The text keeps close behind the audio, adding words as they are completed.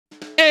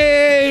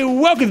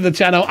welcome to the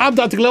channel. I'm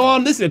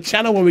Drgluon. This is a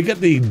channel where we get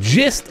the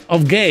gist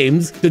of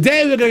games.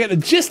 Today we're gonna get the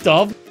gist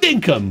of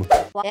Dinkum.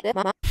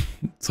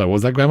 Sorry, what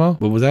was that, Grandma?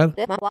 What was that?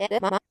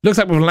 Looks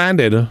like we've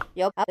landed.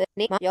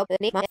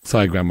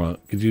 Sorry, Grandma.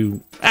 Could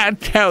you... I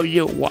tell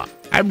you what,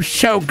 I'm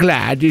so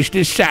glad you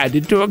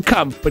decided to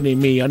accompany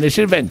me on this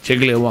adventure,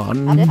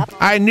 Drgluon.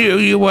 I knew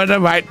you were the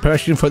right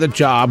person for the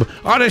job.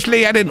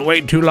 Honestly, I didn't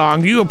wait too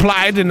long. You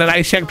applied and then I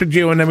accepted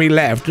you and then we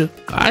left.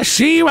 I'll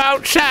see you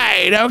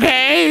outside,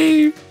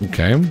 okay?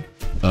 Okay.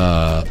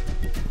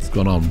 What's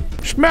going on?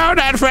 Smell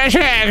that fresh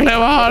air,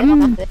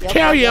 Drgluon.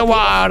 Tell you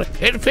what,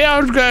 it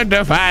feels good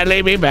to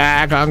finally be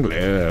back on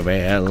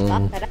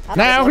Gluville.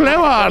 Now,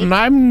 Drgluon,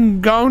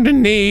 I'm going to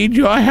need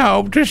your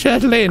help to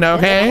settle in,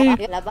 okay?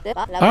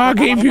 I'll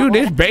give you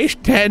this base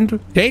tent.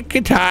 Take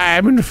your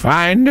time and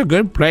find a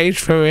good place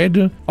for it.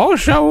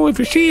 Also, if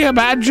you see a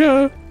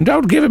badger,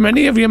 don't give him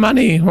any of your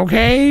money,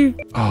 okay?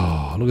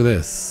 Oh, look at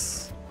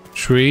this.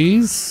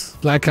 Trees?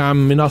 Like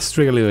I'm in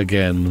Australia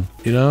again,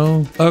 you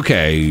know?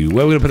 Okay,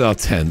 where are we gonna put our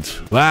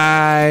tent?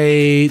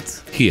 Right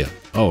here.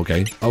 Oh,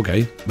 okay.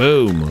 Okay.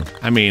 Boom.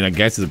 I mean, I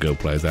guess it's a good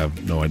place. I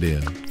have no idea.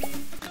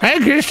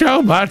 Thank you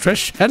so much for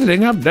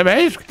setting up the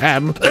base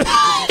camp.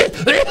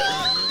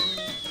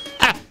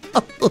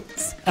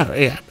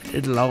 Sorry, I'm a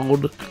little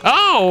old.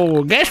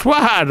 Oh, guess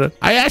what?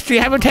 I actually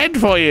have a tent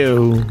for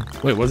you.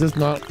 Wait, was this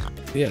not?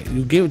 Yeah,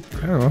 you gave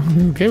it. I don't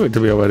know. You gave it to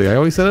me already. I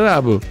always set it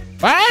up.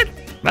 What?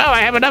 No,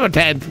 I have another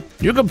tent.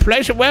 You can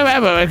place it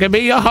wherever. It can be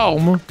your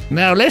home.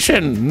 Now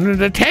listen,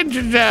 the tent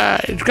is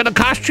it's gonna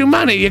cost you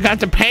money. You got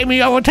to pay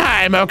me over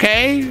time,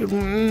 okay?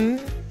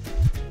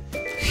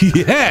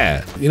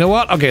 Yeah. You know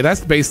what? Okay, that's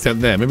the base tent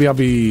there. Maybe I'll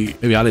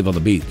live on the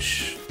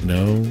beach. You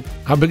know?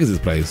 How big is this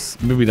place?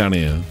 Maybe down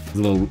here. There's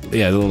a little,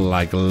 yeah, a little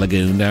like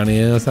lagoon down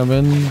here or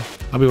something.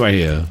 I'll be right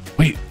here.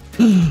 Wait.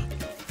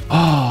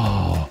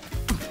 Oh.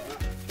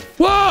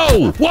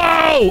 Whoa!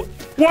 Whoa!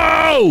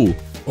 Whoa!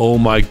 Oh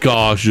my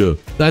gosh.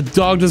 That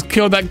dog just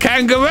killed that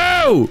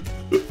kangaroo!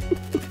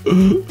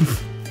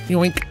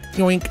 Yoink,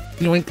 yoink,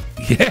 yoink.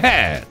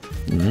 Yeah!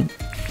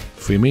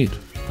 Free meat.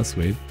 That's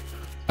sweet.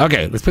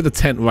 Okay, let's put the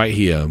tent right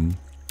here.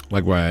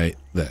 Like right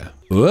there.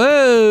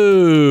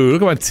 Whoa!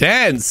 Look at my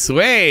tent.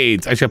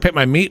 Sweet. I should put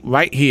my meat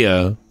right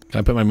here. Can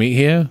I put my meat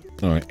here?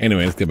 Alright,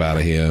 anyway, let's get out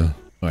of here.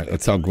 Alright,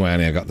 let's tell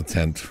Granny I got the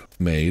tent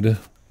made.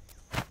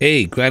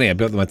 Hey, Granny, I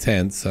built my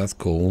tent, so that's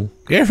cool.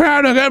 You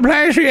found a good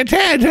place for your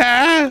tent,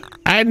 huh?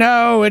 I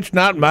know it's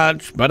not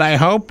much, but I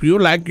hope you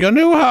like your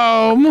new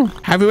home.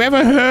 Have you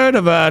ever heard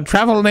of a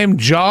traveler named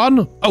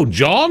John? Oh,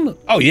 John?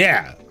 Oh,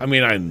 yeah. I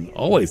mean, I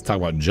always talk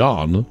about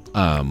John.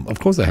 Of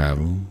course I have.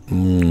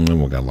 I'm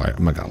not gonna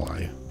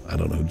lie. I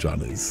don't know who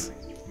John is.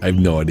 I have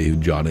no idea who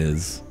John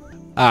is.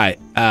 All right,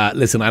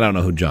 listen, I don't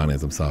know who John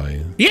is. I'm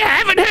sorry. You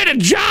haven't heard of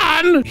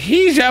John?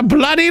 He's a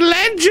bloody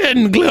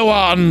legend,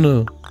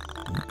 Drgluon.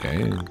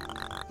 Okay.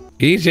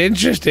 He's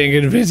interesting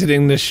in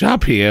visiting the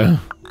shop here.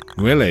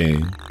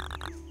 Really?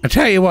 I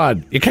tell you what,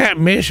 you can't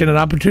miss an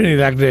opportunity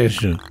like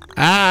this.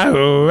 I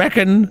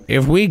reckon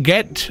if we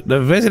get the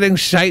visiting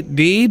site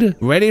deed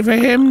ready for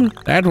him,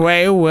 that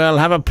way we'll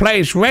have a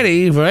place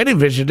ready for any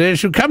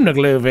visitors who come to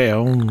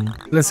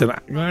Gluville. Listen,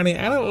 Granny,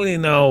 I don't really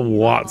know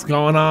what's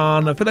going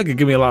on. I feel like you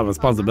give me a lot of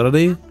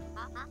responsibility.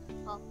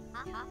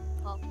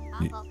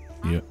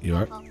 You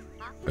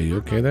are you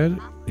okay there?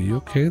 Are you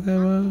okay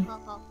there,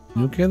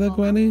 You okay there,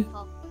 Granny?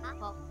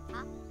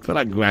 I feel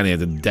like Granny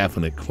has a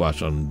definite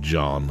crush on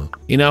John.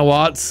 You know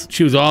what?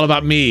 She was all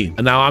about me,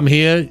 and now I'm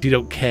here. She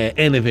don't care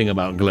anything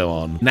about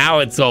Drgluon. Now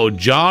it's all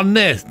John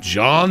this,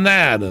 John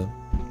that.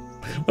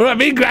 What about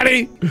me,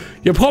 Granny?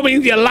 You pull me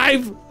into your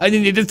life, and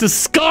then you just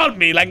discard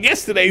me like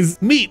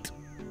yesterday's meat.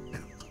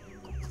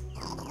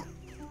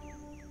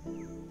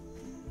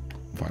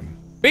 Fine.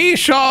 Be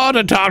sure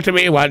to talk to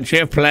me once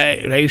you've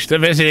placed the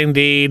visiting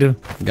deed.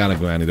 Got it,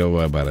 Granny. Don't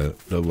worry about it.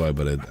 Don't worry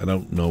about it. I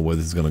don't know where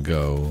this is gonna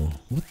go.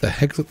 What the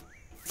heck?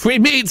 Free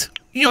meat!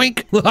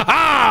 Yoink!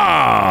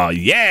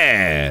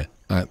 Yeah!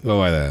 Alright, go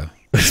right there.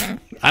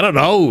 I don't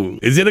know.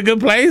 Is it a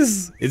good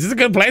place? Is this a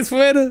good place for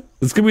it?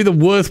 This could be the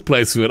worst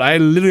place for it. I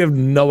literally have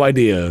no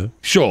idea.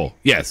 Sure.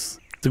 Yes.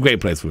 It's a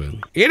great place for it.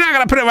 You're not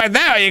gonna put it right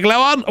there, are you,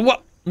 Drgluon?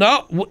 What?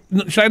 No? What?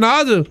 Should I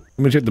not? Let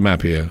me check the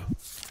map here.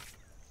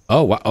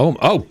 Oh, wow.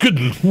 Oh, good.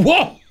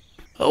 Whoa!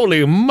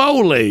 Holy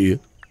moly!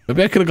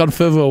 Maybe I could have gone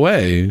further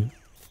away.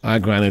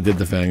 Alright, Granny, I did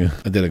the thing.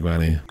 I did it,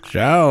 Granny.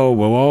 So,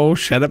 we're all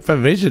set up for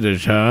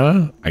visitors,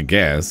 huh? I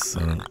guess.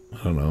 I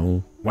don't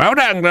know. Well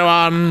done,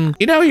 Drgluon.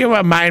 You know, you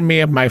remind me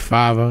of my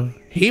father.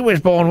 He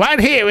was born right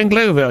here in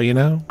Gluville, you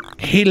know.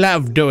 He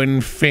loved doing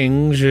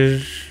things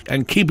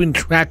and keeping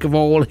track of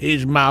all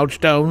his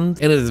milestones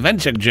in his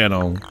adventure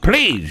journal.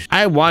 Please,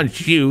 I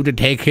want you to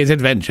take his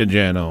adventure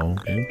journal.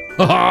 Okay.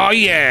 Oh,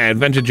 yeah,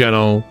 adventure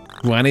journal.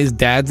 Granny's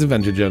dad's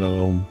adventure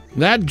journal.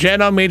 That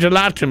journal means a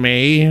lot to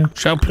me,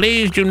 so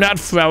please do not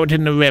throw it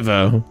in the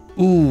river.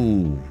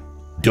 Ooh,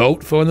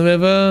 don't throw in the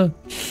river?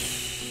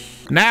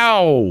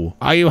 Now,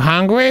 are you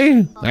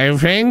hungry? I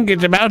think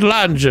it's about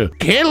lunch.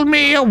 Kill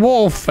me a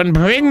wolf and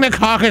bring the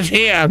carcass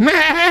here.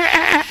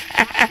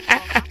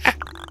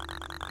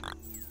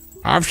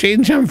 I've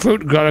seen some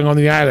fruit growing on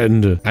the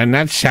island, and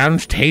that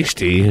sounds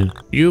tasty.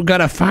 You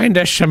gotta find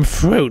us some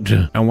fruit,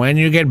 and when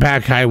you get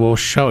back, I will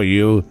show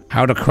you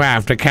how to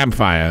craft a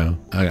campfire.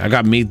 I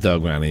got meat though,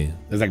 Granny.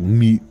 There's like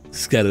meat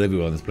scattered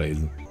everywhere in this place.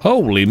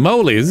 Holy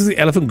moly, is this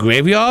the elephant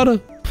graveyard?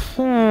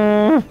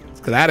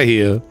 Let's get out of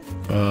here.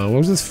 What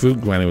was this fruit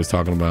Granny was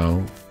talking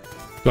about?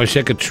 Do I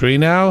shake a tree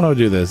now? How do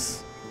I do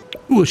this?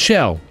 Ooh, a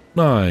shell.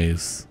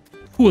 Nice.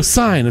 Ooh, a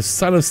sign of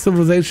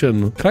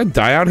civilization. Can I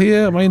die out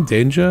here? Am I in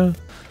danger?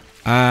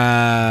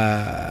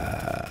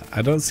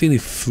 I don't see any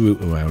fruit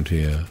around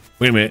here.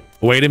 Wait a minute.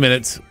 Wait a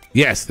minute.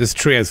 Yes, this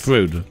tree has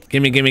fruit.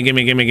 Gimme, gimme,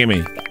 gimme, gimme,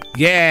 gimme.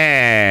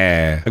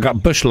 Yeah! I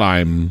got bush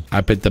lime.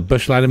 I put the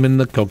bush lime in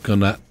the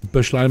coconut.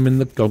 Bush lime in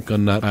the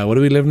coconut. Where do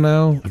we live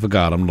now? I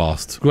forgot. I'm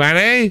lost.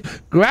 Granny!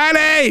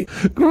 Granny!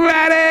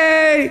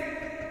 Granny!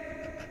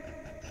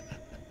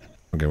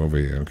 Okay, I'm over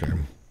here. Okay.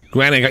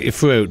 Granny, I got your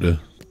fruit.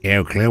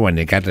 Yo, Glgluon,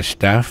 you got the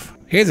stuff?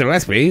 Here's a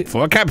recipe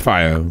for a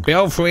campfire.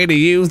 Feel free to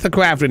use the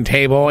crafting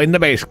table in the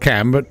base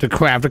camp to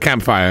craft a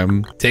campfire.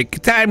 Take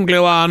your time,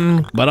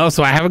 Glgluon. But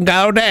also, I haven't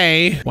got all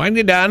day. When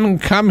you're done,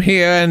 come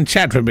here and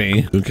chat with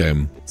me. Okay.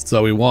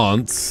 So we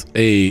want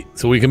a...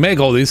 So we can make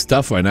all these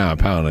stuff right now,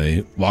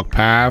 apparently. Walk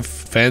path,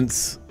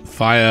 fence,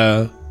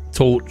 fire,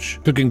 torch,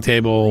 cooking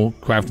table,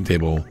 crafting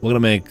table. We're gonna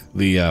make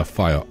the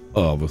fire,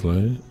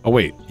 obviously. Oh,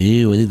 wait.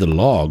 Ew, I need the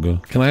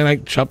log. Can I,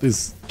 like, chop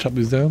these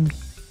down?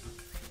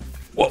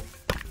 Whoa.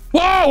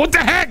 Whoa, what the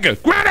heck?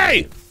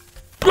 Granny!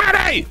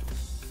 Granny!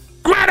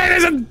 Granny,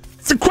 there's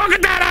a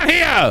crocodile out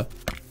here!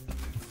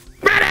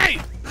 Granny!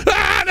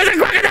 Ah, there's a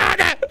crocodile out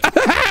there!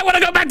 I want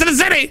to go back to the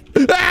city!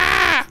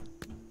 Ah!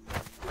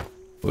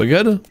 We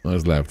good? Oh,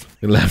 it's left.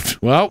 It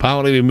left. Well,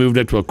 apparently we moved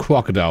it to a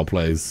crocodile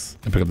place.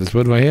 Can I pick up this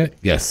wood right here?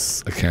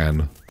 Yes, I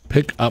can.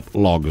 Pick up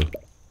log.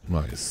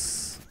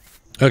 Nice.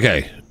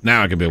 Okay,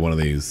 now I can build one of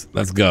these.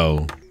 Let's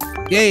go.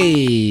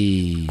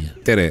 Yay!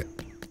 Did it.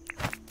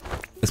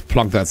 Let's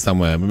plonk that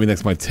somewhere. Maybe next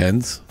to my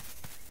tent.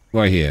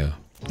 Right here.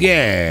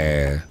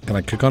 Yeah! Can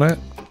I click on it?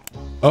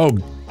 Oh,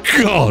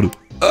 God!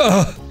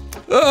 Oh,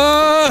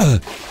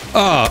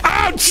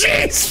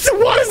 jeez!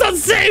 What is not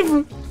safe?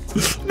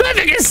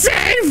 Nothing is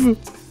safe!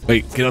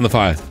 Wait, get on the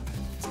fire.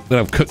 Then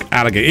I'll cook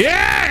alligator.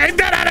 Yeah! Ain't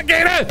that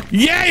alligator?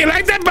 Yeah, you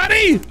like that,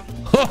 buddy?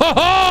 Ho, ho,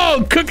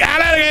 ho! Cook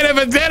alligator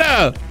for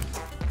dinner!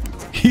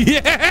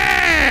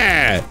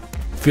 Yeah!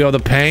 Feel the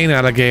pain,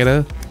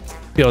 alligator.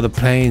 Feel the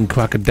pain,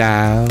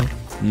 crocodile.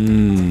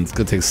 It's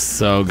gonna taste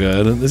so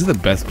good. This is the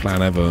best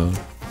plan ever.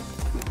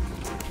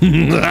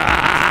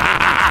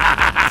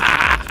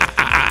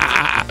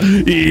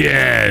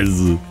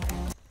 Yes!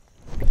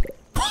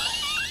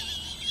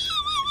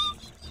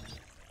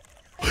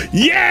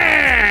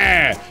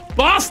 Yeah!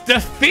 Boss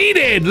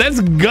defeated! Let's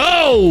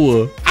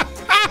go!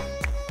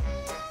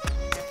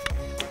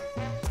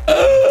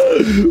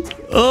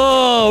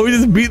 Oh, we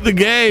just beat the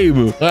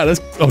game. All right, let's...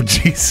 Oh,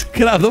 jeez.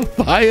 Get out of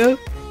the fire.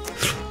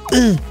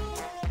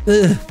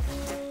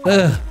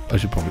 I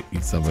should probably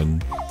eat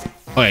something.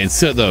 All right,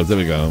 insert those. There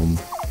we go.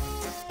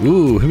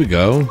 Ooh, here we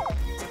go.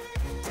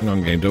 Hang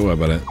on, game. Don't worry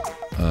about it.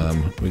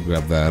 Let me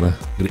grab that. I'm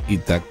gonna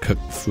eat that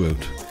cooked fruit.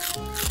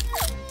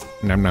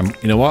 Nom nom.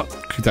 You know what?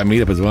 Cook that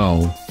meat up as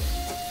well.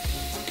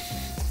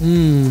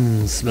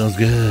 Smells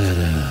good.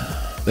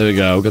 There we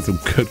go. We've got some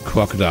cooked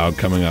crocodile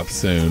coming up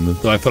soon.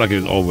 So I feel like it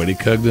was already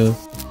cooked.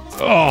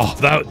 Oh,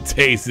 that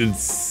tasted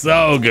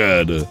so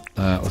good.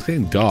 It's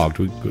getting dark.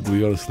 Do we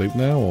go to sleep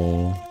now,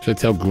 or should I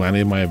tell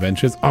Granny my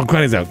adventures? Oh,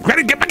 Granny's out.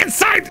 Granny, get back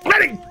inside!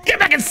 Granny, get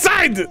back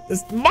inside!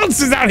 There's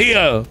monsters out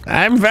here!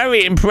 I'm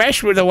very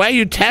impressed with the way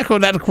you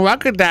tackled that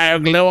crocodile,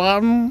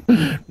 Glgluon.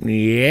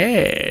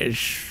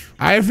 Yes.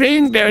 I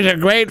think there's a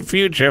great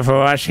future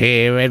for us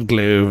here at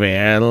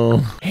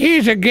Glueville.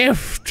 Here's a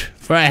gift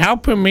for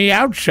helping me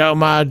out so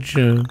much.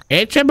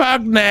 It's a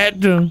bug net.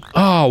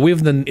 Oh, we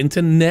have the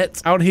internet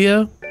out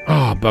here?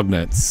 Oh, bug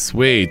net.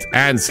 Sweet.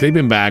 And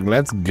sleeping bag.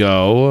 Let's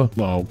go.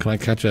 Well, can I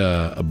catch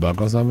a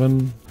bug or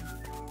something?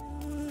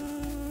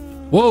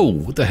 Whoa,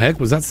 what the heck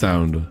was that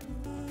sound?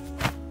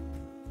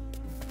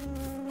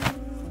 Oh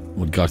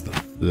my gosh, the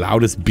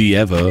loudest bee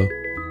ever.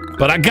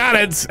 But I got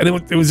it! And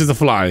it was just a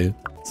fly.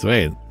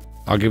 Sweet.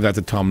 I'll give that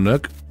to Tom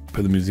Nook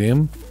for the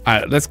museum. All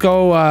right, let's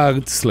go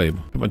to sleep.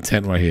 Put my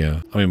tent right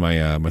here. I mean,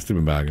 my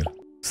sleeping bag.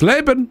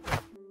 Sleeping!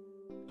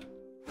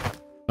 All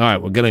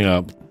right, we're getting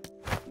up.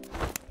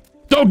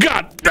 Oh,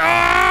 God!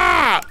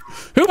 Ah!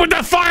 Who put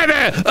that fire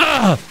there?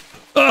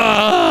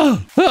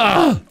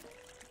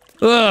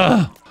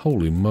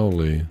 Holy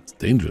moly. It's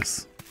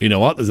dangerous. You know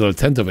what? There's a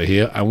tent over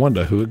here. I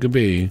wonder who it could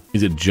be.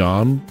 Is it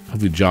John?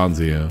 Hopefully John's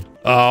here.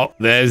 Oh,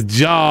 there's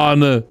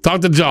John.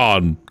 Talk to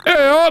John.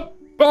 Hey,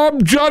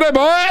 I'm Johnny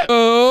boy.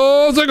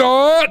 How's it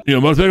going?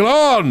 You must be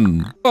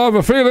Glgluon. I have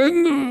a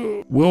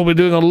feeling we'll be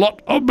doing a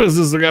lot of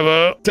business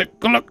together. Take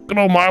a look at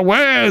all my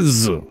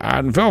wares.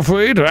 And feel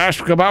free to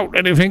ask about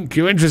anything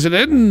you're interested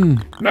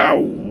in.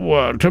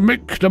 Now, to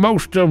make the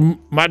most of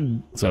my...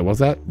 Sorry, what's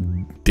that?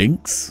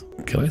 Dinks?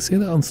 Can I say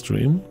that on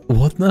stream?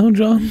 What now,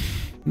 John?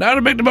 Now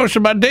to make the most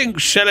of my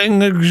dinks,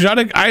 selling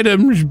exotic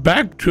items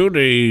back to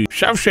the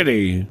South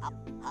City.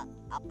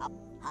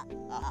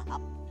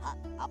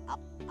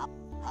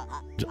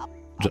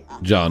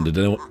 John,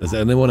 has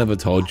anyone ever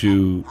told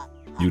you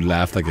you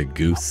laughed like a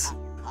goose?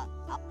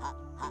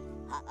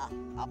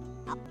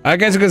 I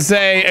guess you could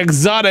say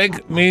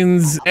exotic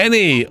means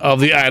any of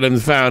the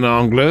items found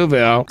on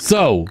Gluville.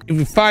 So, if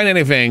you find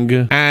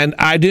anything, and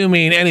I do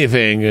mean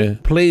anything,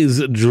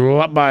 please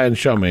drop by and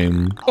show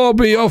me. I'll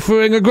be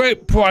offering a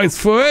great price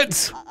for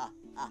it.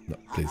 No,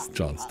 please,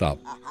 John, stop.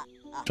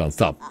 John,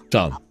 stop.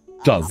 John,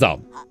 stop.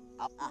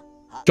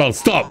 John,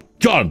 stop.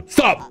 John,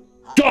 stop.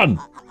 John.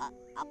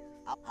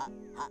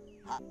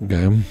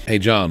 Okay. Hey,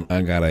 John,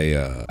 I got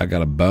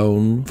a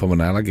bone from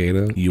an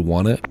alligator. You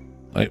want it?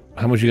 Like,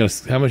 how much you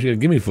gonna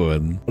give me for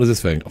it? What is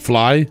this thing? A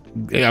fly?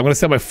 Yeah, I'm gonna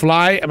sell my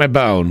fly and my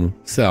bone.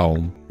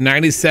 Sell.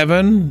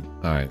 97?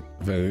 Alright.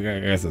 I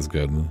guess that's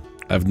good.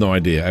 I have no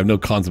idea. I have no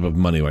concept of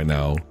money right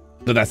now.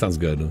 But that sounds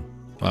good.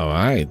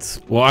 Alright.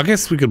 Well, I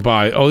guess we could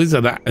buy, oh, there's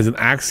an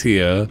axe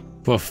here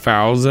for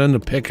 1,000, a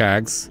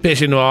pickaxe,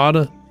 fishing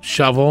rod,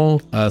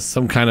 shovel,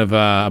 some kind of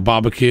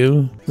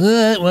barbecue.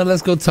 Alright, well,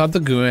 let's go talk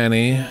to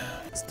Granny.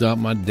 Start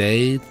my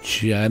day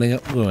chatting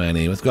up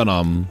Granny. What's going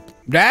on?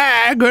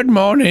 Good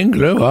morning,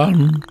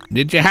 Drgluon.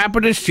 Did you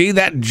happen to see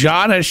that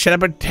John has set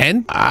up a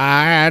tent?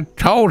 I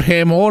told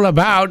him all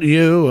about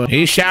you.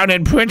 He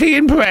sounded pretty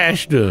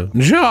impressed.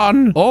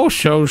 John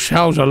also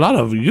sells a lot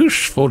of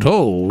useful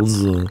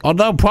tools,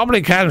 although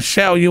probably can't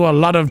sell you a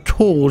lot of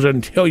tools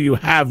until you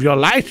have your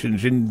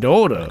license in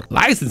order.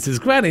 Licenses,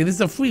 Granny? This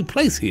is a free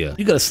place here.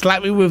 You gonna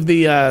slap me with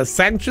the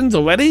sanctions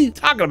already?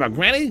 Talking about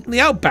Granny? In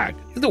the Outback.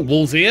 There's no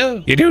wolves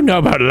here. You do know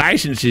about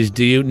licenses,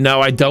 do you? No,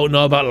 I don't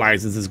know about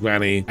licenses,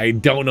 Granny. I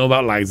don't know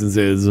about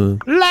licenses.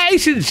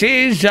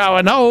 Licenses are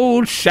an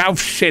old South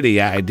City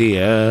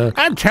idea.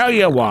 I tell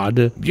you what,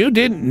 you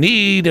didn't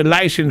need a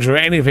license or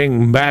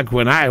anything back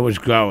when I was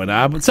growing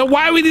up. So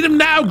why do we need them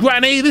now,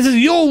 Granny? This is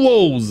your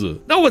rules.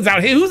 No one's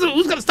out here. Who's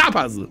gonna stop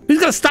us? Who's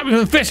gonna stop me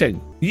from fishing?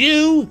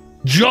 You?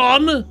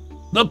 John?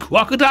 The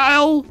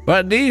crocodile?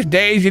 But these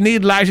days you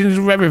need license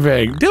for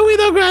everything. Do we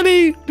though,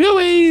 Granny? Do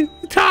we?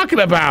 What are you talking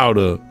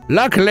about?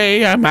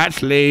 Luckily, I'm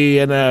actually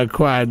an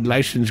acquired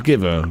license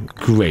giver.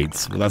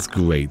 Great. Well, that's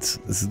great.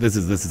 This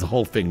is the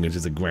whole thing is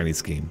just a Granny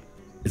scheme.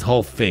 This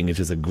whole thing is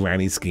just a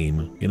Granny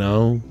scheme, you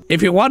know?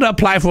 If you want to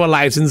apply for a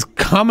license,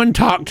 come and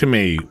talk to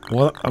me.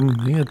 Well, I'm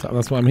here.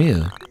 That's why I'm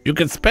here. You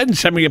can spend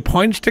some of your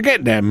points to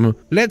get them.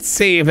 Let's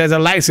see if there's a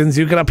license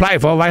you can apply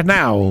for right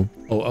now.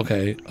 Oh,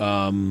 okay.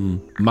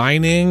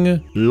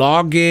 Mining,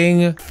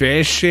 logging,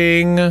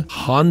 fishing,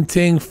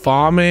 hunting,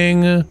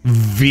 farming,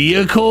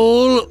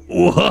 vehicle.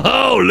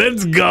 Whoa,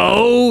 let's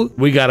go.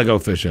 We gotta go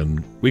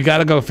fishing. We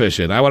gotta go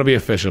fishing. I want to be a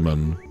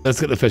fisherman.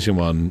 Let's get the fishing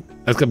one.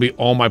 That's gonna be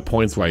all my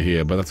points right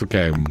here, but that's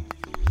okay.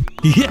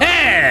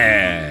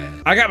 Yeah!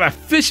 I got my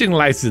fishing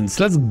license.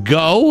 Let's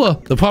go.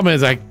 The problem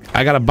is I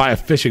gotta buy a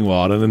fishing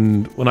rod, and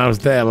then when I was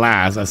there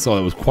last, I saw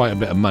it was quite a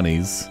bit of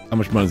monies. How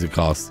much money does it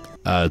cost?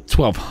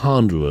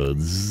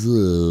 1,200.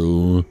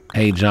 So,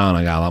 hey John,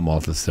 I got a lot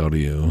more to sell to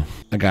you.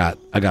 I got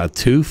a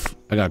tooth.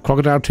 I got a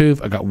crocodile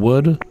tooth. I got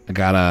wood. I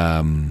got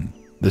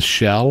the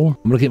shell.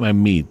 I'm gonna get my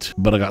meat,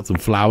 but I got some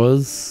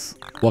flowers.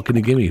 What can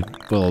you give me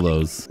for all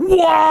those?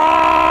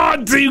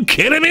 What? Are you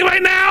kidding me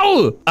right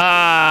now?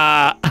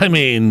 I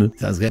mean,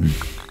 sounds good.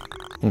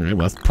 Okay,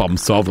 well, that's problem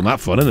solved on that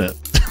front, isn't it?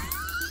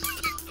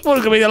 Well,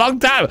 it's gonna be a long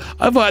time.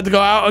 I thought I had to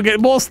go out and get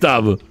more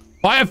stuff.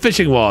 Buy a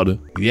fishing rod.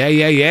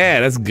 Yeah.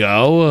 Let's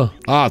go.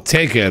 Oh,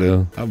 take it.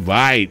 All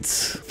right.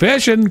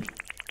 Fishing.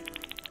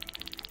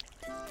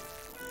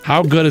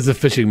 How good is the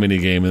fishing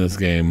minigame in this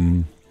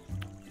game?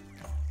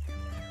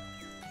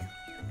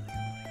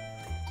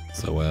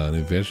 So,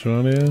 any fish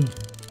around here?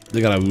 They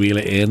gotta reel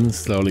it in,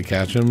 slowly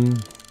catch them.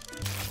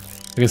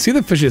 I can see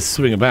the fishes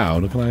swing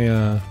about. Can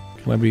I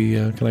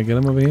get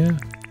them over here?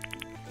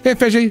 Hey,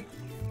 fishy.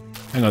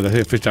 Hang on, there's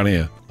a fish down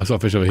here. I saw a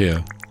fish over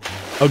here.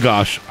 Oh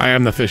gosh, I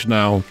am the fish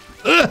now.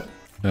 Ugh.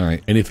 All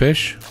right, any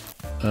fish?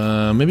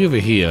 Maybe over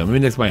here. Maybe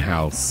next to my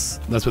house.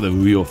 That's where the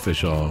real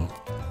fish are.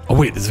 Oh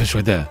wait, there's a fish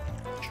right there.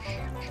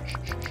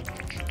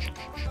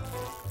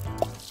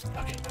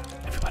 Okay,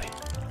 everybody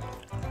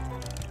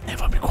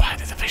be quiet.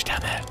 There's a fish down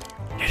there.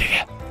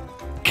 Yeah.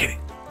 Get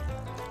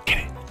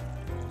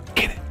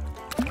it.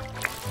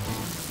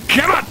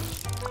 Come on!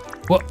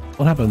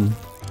 What happened?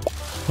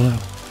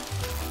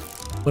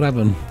 What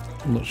happened?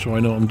 I'm not sure I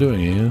know what I'm doing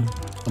here.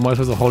 Am I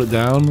supposed to hold it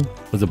down?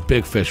 There's a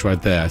big fish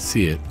right there. I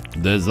see it.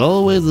 There's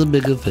always a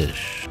bigger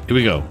fish. Here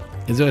we go.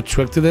 Is there a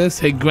trick to this?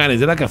 Hey, Granny, is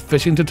there like a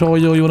fishing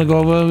tutorial you want to go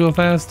over real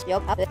fast?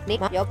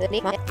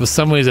 For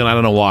some reason, I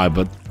don't know why,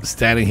 but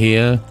standing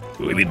here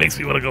really makes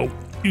me want to go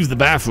use the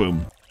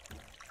bathroom.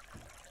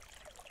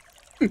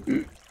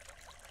 It's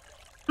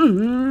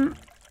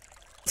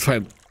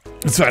fine.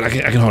 It's fine. I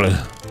can hold it.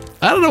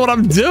 I don't know what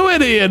I'm doing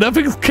here.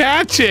 Nothing's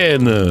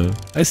catching.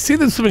 I see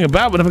them swimming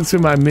about, but nothing's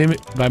swimming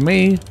by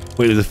me.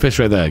 Wait, there's a fish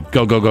right there.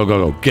 Go.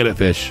 Get it,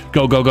 fish.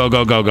 Go.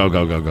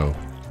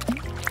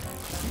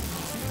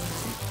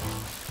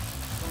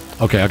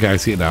 Okay, I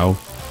see it now.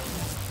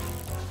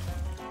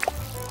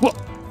 What?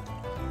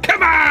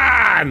 Come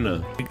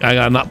on! I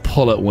gotta not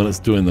pull it when it's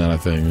doing that, I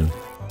think.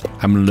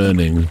 I'm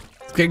learning.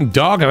 It's getting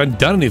dark, I haven't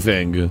done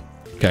anything.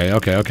 Okay. I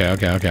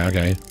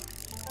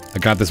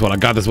got this one.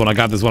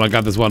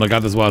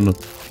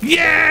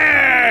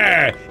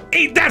 Yeah!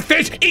 Eat that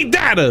fish! Eat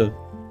that!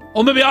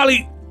 Or maybe I'll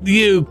eat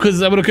you,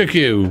 because I'm gonna cook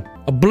you.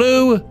 A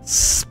blue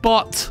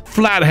spot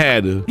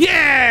flathead.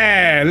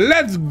 Yeah!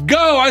 Let's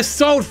go! I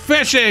sold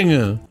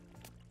fishing!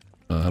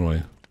 How do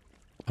I?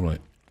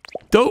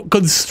 Don't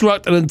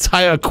construct an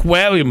entire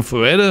aquarium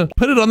for it.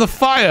 Put it on the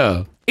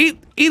fire.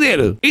 Eat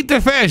it. Eat the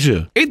fish.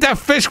 Eat that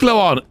fish,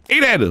 Glgluon.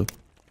 Eat it.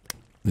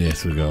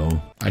 Yes, we go.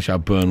 I shall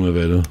burn with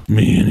it.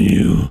 Me and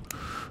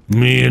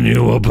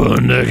you will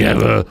burn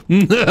together.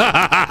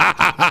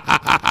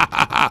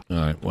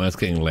 Alright, well, it's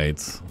getting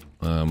late.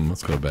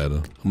 Let's go to bed.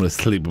 I'm gonna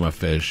sleep with my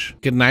fish.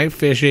 Good night,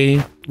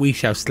 fishy. We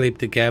shall sleep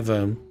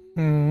together.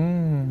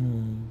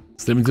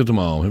 Sleeping till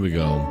tomorrow. Here we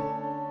go.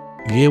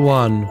 Year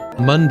 1,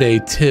 Monday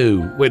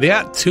 2. Wait, they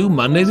got 2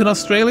 Mondays in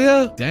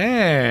Australia?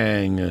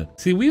 Dang.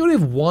 See, we only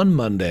have 1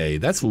 Monday.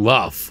 That's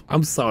rough.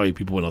 I'm sorry,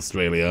 people in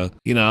Australia.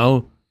 You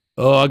know?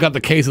 Oh, I got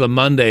the case of the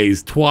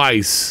Mondays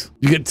twice.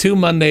 You get 2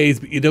 Mondays,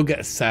 but you don't get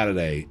a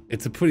Saturday.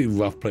 It's a pretty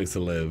rough place to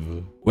live.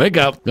 Wake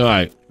up. All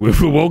right, we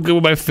won't go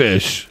with my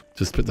fish.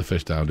 Just put the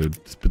fish down, dude.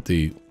 Just put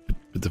the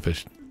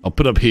fish. I'll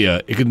put it up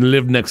here. It can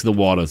live next to the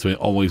water, so it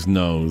always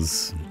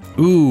knows.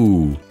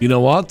 Ooh, you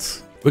know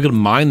what? We're gonna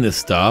mine this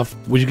stuff.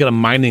 We should get a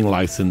mining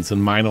license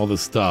and mine all this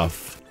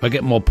stuff. If I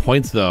get more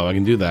points, though, I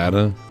can do that.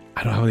 I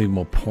don't have any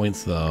more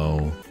points,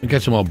 though. I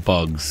catch some more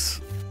bugs.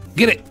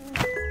 Get it!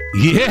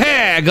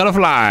 Yeah, I got a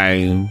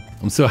fly.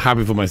 I'm so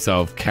happy for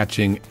myself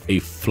catching a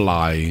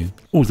fly.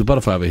 Oh, there's a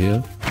butterfly over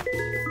here.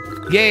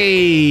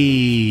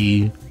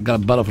 Yay! Got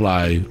a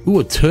butterfly. Ooh,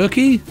 a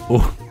turkey?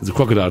 Oh, there's a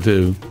crocodile,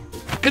 too.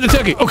 Get the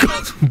turkey! Oh,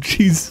 God!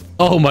 Jeez.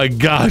 Oh, my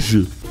gosh.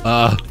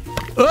 Run!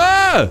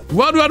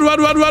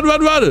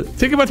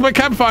 Take it back to my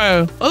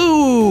campfire.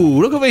 Oh,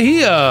 look over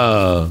here.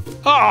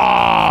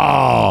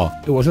 Oh,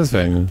 what's this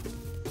thing?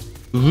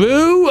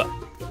 Roo-poo.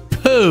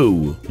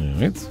 All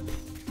right.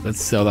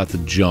 Let's sell that to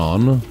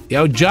John.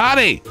 Yo,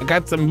 Johnny, I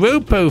got some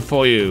roo-poo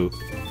for you.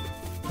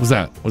 What's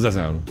that? What's that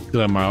sound?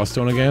 Did I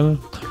milestone again?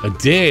 I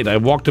did. I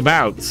walked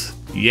about.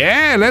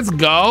 Yeah, let's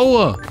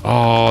go.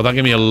 Oh, that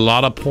gave me a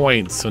lot of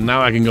points. So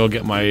now I can go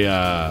get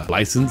my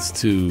license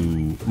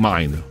to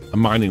mine. A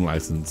mining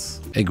license.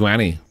 Hey,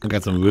 Granny, I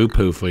got some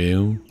roo-poo for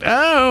you.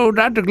 Oh,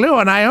 Dr.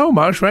 Glgluon, I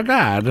almost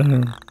forgot.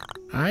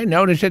 I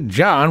noticed that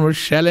John was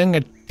selling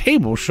a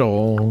table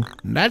saw.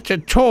 That's a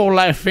tool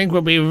I think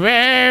will be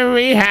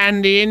very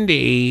handy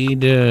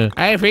indeed.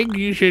 I think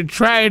you should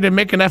try to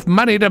make enough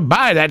money to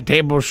buy that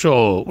table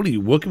saw. What are you,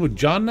 working with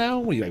John now?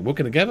 What are you, like,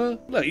 working together?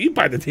 Look, you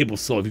buy the table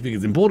saw if you think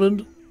it's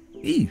important.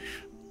 Eesh.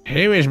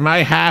 Here is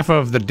my half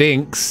of the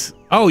dinks.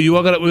 Oh,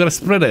 we're gonna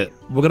split it.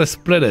 We're gonna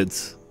split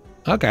it.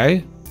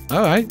 Okay.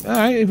 All right.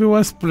 If you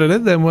want to split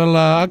it, then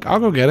I'll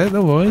go get it.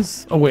 No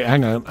worries. Oh wait,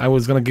 hang on. I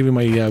was gonna give you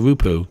my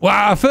roo-poo.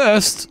 Well,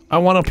 first I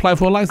want to apply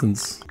for a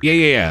license.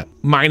 Yeah.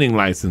 Mining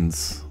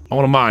license. I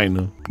want to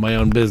mine my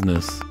own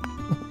business.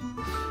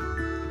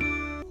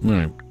 All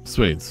right,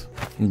 sweet.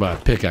 Buy a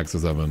pickaxe or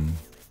something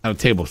and a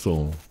table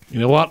saw. You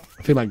know what?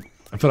 I feel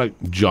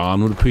like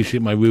John would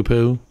appreciate my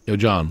roo-poo. Yo,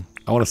 John.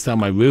 I want to sell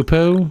my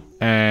roo-poo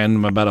and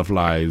my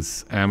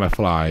butterflies and my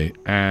fly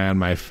and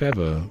my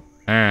feather.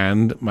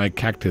 And my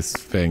cactus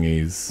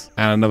thingies.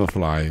 And another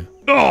fly.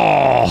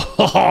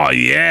 Oh,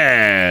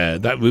 yeah.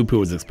 That roo-poo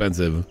was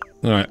expensive.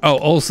 All right. Oh,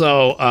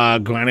 also,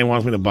 Granny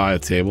wants me to buy a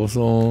table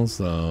saw,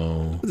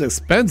 so it's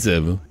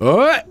expensive. All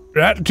right.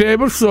 That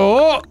table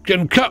saw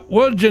can cut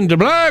woods into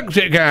blocks,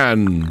 it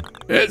can.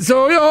 It's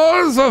all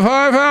yours for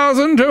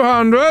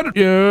 5,200.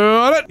 You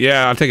got it?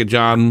 Yeah, I'll take it,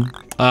 John.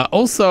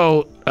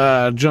 Also,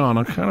 John,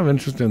 I'm kind of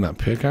interested in that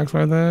pickaxe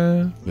right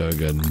there. Very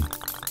good.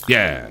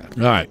 Yeah.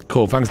 All right.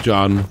 Cool. Thanks,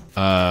 John.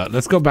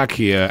 Let's go back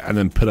here and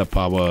then put up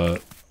our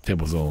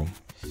table saw. All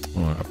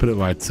right. I'll put it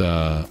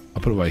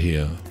right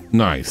here.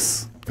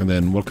 Nice. And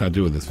then what can I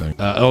do with this thing?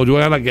 Oh, do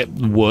I like get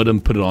wood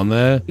and put it on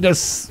there? You know,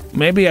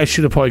 maybe I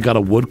should have probably got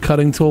a wood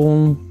cutting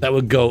tool. That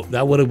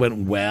would have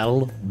went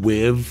well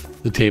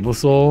with the table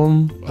saw.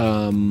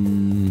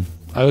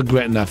 I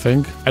regret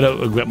nothing. I don't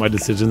regret my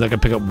decisions. I can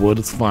pick up wood.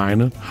 It's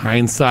fine.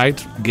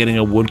 Hindsight, getting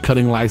a wood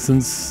cutting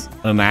license,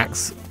 an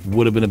axe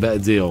would have been a better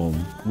deal.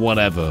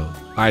 Whatever.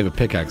 I have a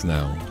pickaxe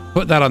now.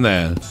 Put that on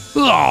there.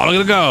 Oh, look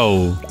at it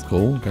go. It's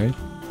cool. Okay.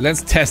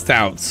 Let's test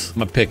out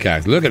my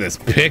pickaxe. Look at this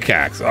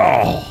pickaxe.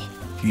 Oh,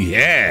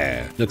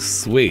 yeah. Looks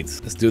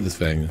sweet. Let's do this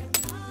thing.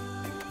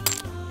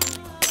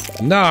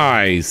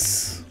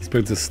 Nice. Let's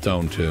break this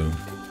stone too.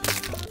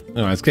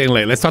 All right, it's getting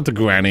late. Let's talk to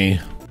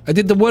Granny. I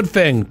did the wood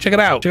thing. Check it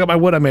out. Check out my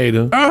wood I made.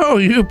 Oh,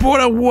 you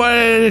bought a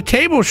wood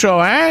table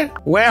saw, eh?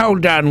 Well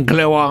done,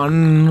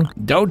 Glgluon.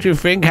 Don't you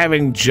think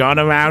having John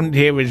around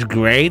here is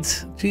great?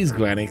 Jeez,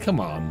 Granny, come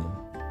on.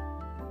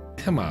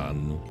 Come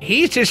on.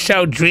 He's just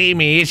so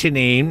dreamy, isn't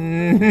he?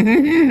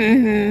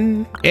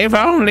 If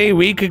only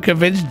we could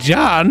convince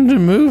John to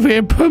move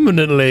here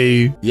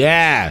permanently.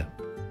 Yeah.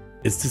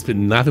 It's just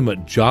been nothing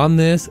but John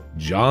this,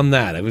 John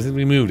that ever since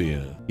we moved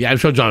here. Yeah, I'm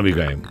sure John will be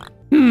great.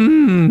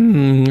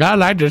 I'd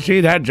like to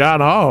see that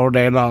John all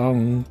day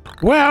long.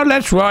 Well,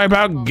 let's worry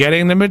about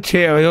getting the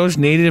materials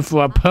needed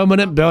for a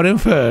permanent building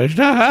first.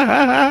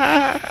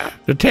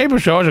 The table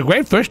saw is a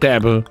great first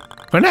step.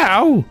 For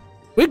now,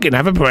 we can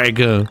have a break.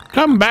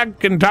 Come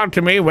back and talk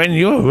to me when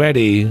you're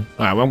ready. All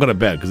right, well, I'm going to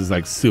bed because it's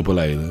like super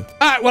late. All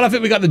right, well, I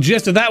think we got the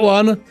gist of that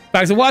one.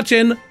 Thanks for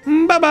watching.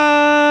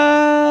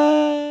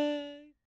 Bye-bye.